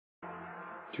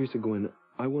Teresa, Gwen,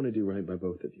 I want to do right by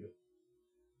both of you.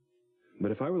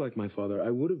 But if I were like my father,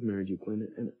 I would have married you, Gwen,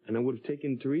 and I would have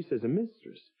taken Teresa as a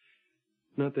mistress.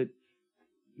 Not that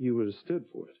you would have stood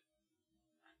for it.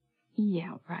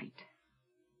 Yeah, right.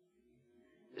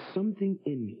 Something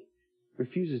in me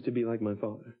refuses to be like my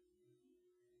father.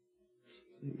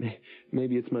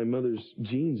 Maybe it's my mother's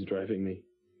genes driving me.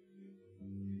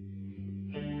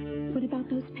 What about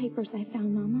those papers I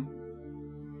found, Mama?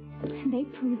 They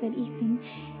prove that Ethan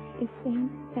is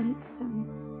Saint Bennett's son.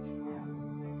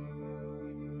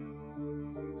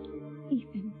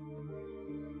 Ethan,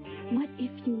 what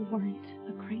if you weren't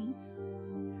a Crane?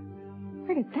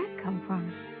 Where did that come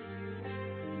from?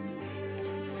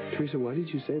 Teresa, why did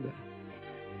you say that?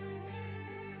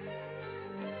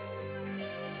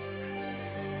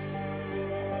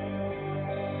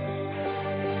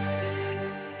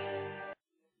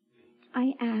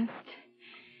 I asked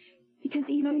because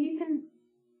Ethan... No, Ethan,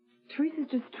 Teresa's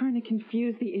just trying to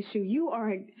confuse the issue. You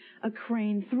are a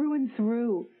Crane through and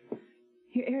through.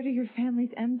 You're heir to your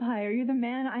family's empire. You're the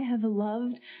man I have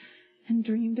loved and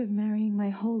dreamed of marrying my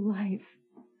whole life.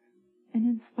 And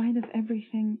in spite of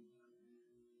everything,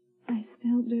 I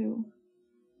still do.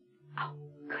 Oh,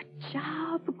 good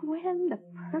job, Gwen. The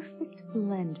perfect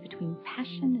blend between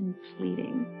passion and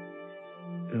pleading.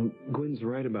 Gwen's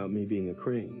right about me being a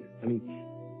Crane. I mean,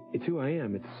 it's who I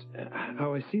am. It's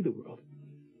how I see the world.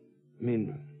 I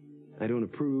mean, I don't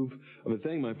approve of a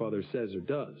thing my father says or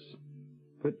does.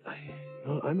 But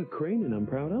I'm a Crane and I'm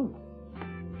proud of.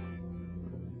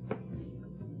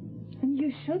 And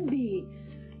you should be.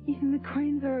 Even the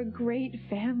Cranes are a great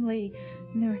family.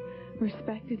 And they're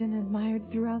respected and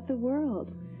admired throughout the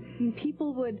world. I mean,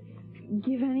 people would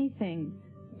give anything,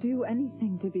 do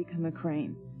anything to become a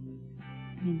Crane.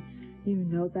 I mean, you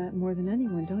know that more than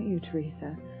anyone, don't you,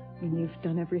 Teresa? I mean, you've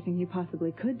done everything you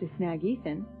possibly could to snag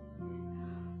Ethan.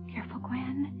 Careful,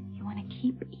 Gwen. You want to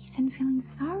keep Ethan feeling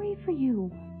sorry for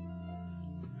you.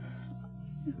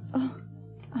 Oh,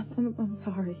 I'm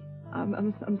sorry.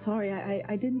 I'm sorry.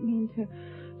 I didn't mean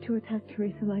to attack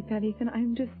Teresa like that, Ethan.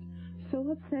 I'm just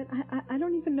so upset. I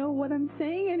don't even know what I'm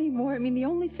saying anymore. I mean, the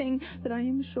only thing that I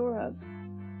am sure of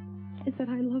is that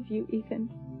I love you, Ethan.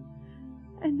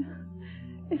 And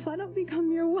if I don't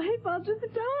become your wife, I'll just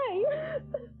die.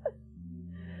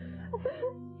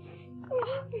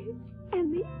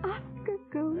 And the Oscar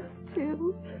goes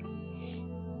to...